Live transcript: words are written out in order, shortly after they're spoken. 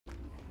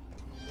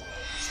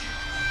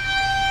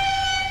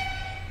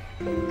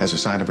As a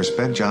sign of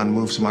respect, John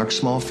moves Mark's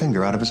small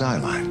finger out of his eye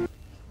line.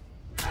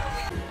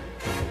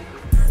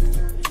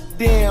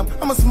 Damn,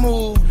 I'm a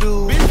smooth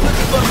dude. Bitch, what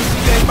the fuck is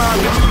she ain't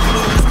mind me?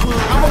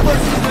 I'm a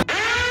pussy.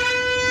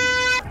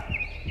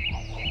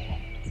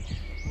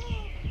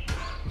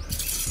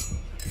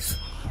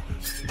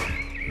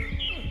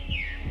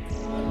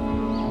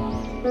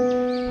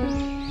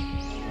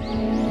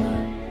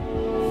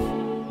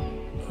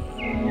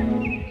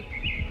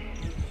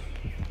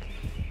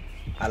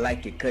 I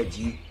like your cut,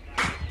 G.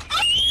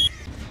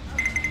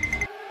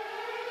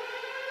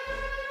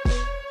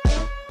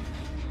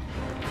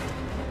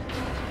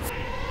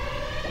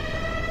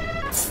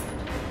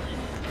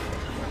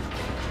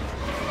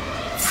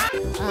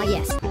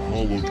 Yes. The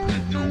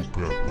jalapeno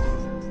pepper.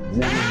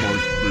 One of my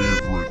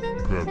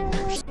favorite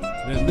peppers.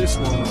 Then this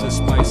one was a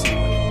spicy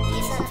one.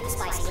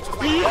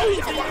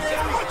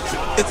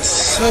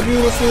 It's a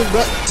beautiful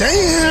but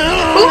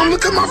damn!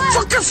 Look at my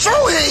fucking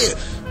forehead!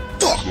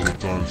 Fuck!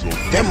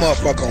 That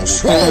motherfucker on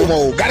slow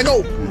mode. Gotta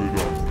go!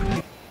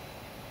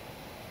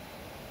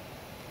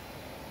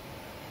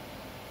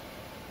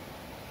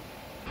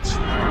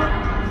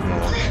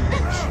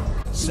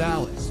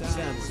 Salad.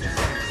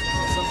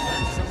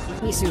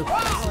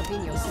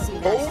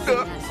 Hold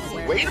up.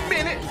 Wait a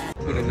minute.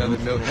 Put another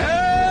milk.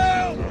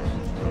 Help!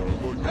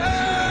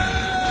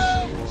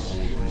 Help!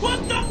 What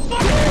the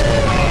fuck?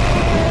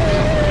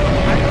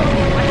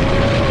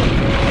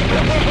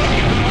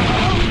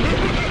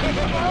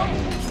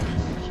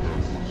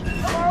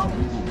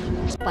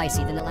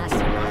 Spicy than the last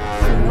time.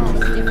 We're all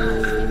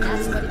different.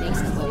 That's what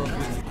makes the whole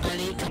thing. I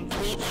need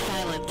complete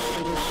silence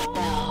for this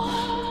spell.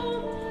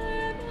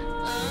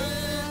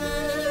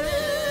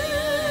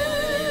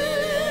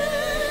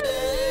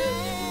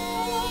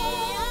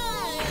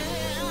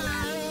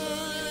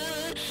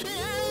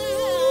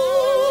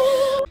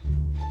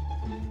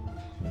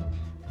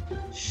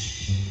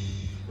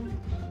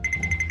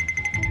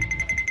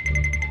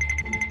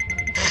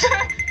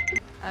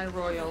 I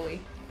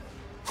royally.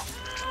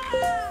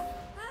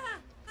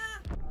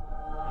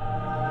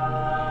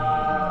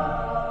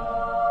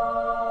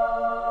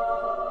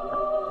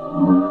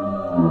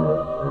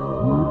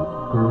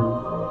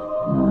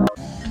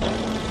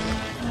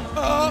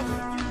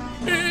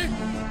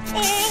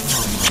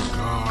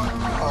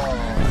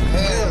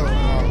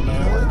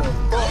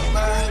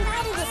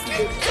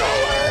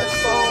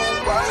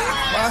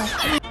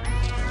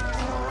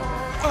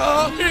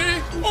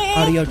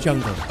 Audio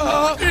jungle.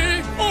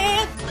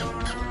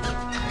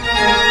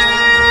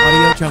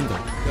 Audio jungle.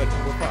 Good.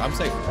 I'm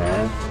safe.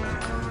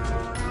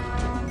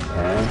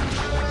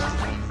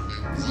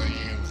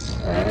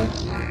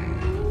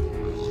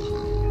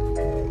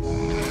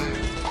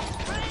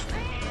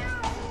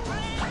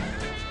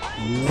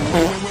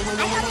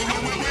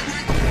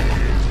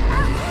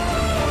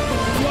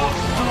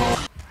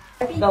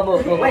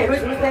 Wait,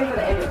 who's paying for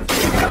the ending?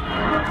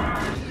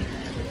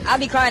 I'll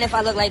be crying if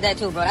I look like that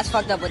too, bro. That's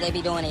fucked up what they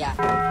be doing to y'all.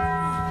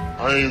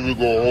 I ain't even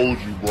gonna hold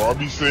you, bro. I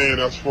be saying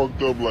that's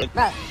fucked up like...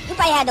 Bro, you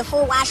probably had the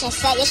full wash and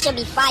set. Your shit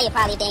be fire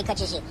probably if they ain't cut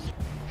your shit.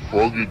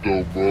 Fuck it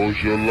though, bro.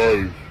 It's your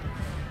life.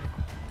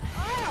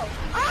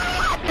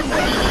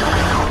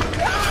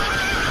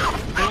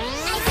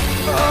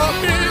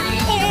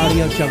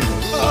 Audio jungle.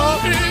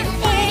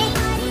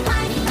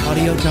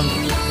 Audio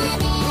jungle.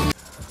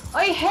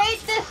 I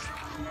hate this!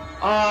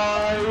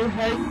 I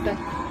hate this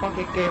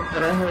fucking game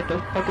that I hate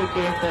this fucking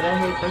game that I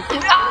hate this.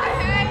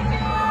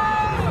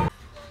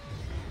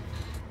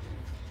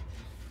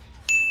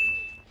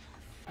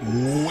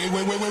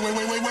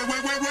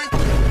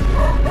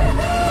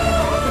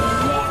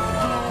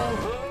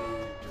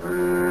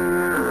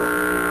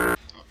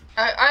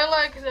 I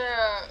like the...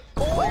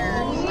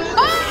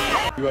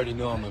 You already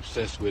know I'm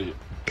obsessed with it.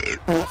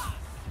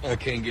 I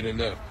can't get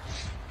enough.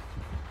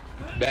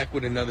 Back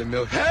with another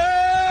milk.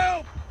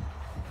 Help!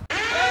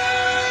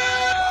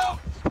 Help!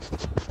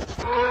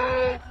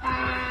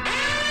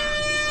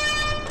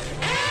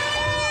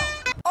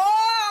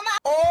 Oh my!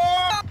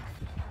 Oh!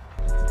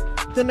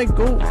 Then I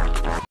go.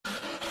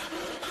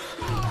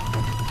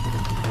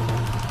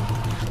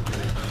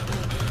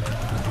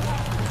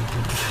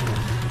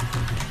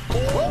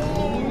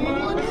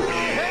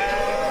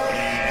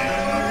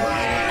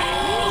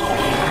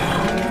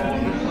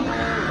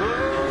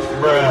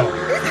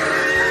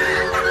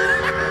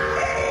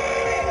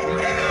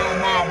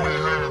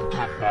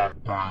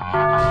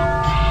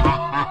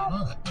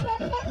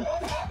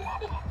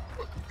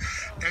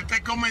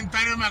 Este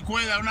comentario me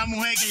acuerda a una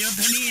mujer que yo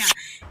tenía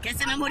que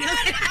se me murió de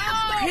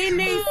hambre. He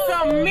needs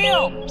some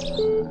milk!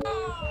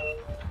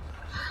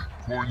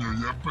 Coño,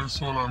 ya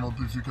empezó las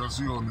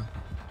notificaciones.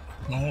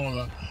 No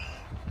joda.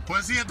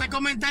 Pues sí, este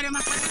comentario me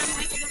acuerda a una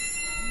mujer que yo...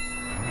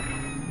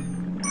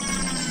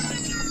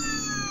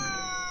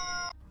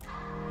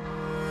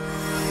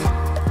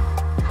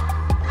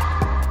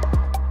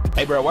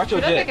 Hey, bro, watch your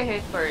Should I jet. make a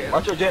hit for you?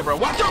 Watch your jet, bro.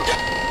 Watch your jet!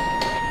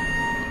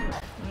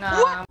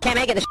 No. Can't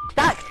make it, the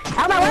stuck.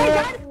 Out my way,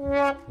 son!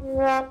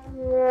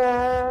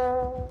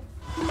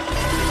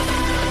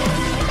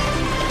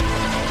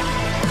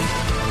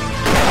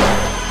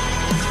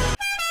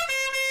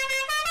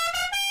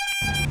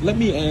 let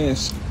me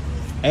ask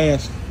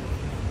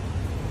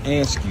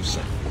you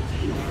something.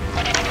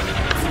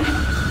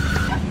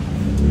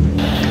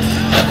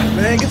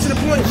 Man, get to the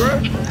point, bro.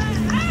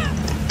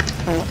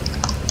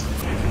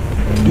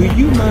 Do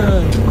you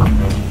mind?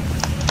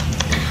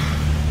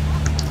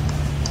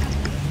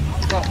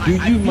 Do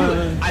you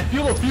mind? I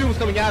feel the fumes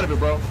coming out of it,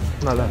 bro.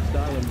 No, no.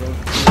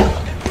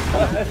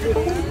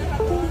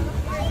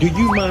 Do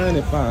you mind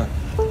if I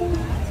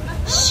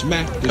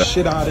smack the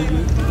shit out of you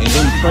and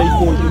then pray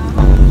for you?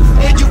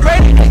 Did you pray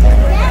today?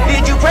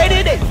 Did you pray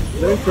today?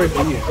 Let me pray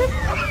for you.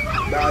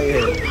 Bow your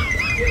head.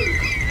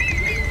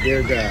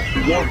 Dear God.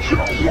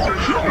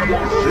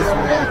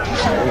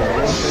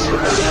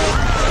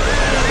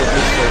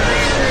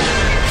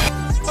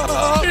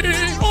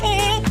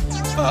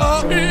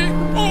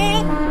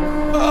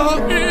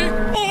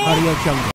 Audio Jungle.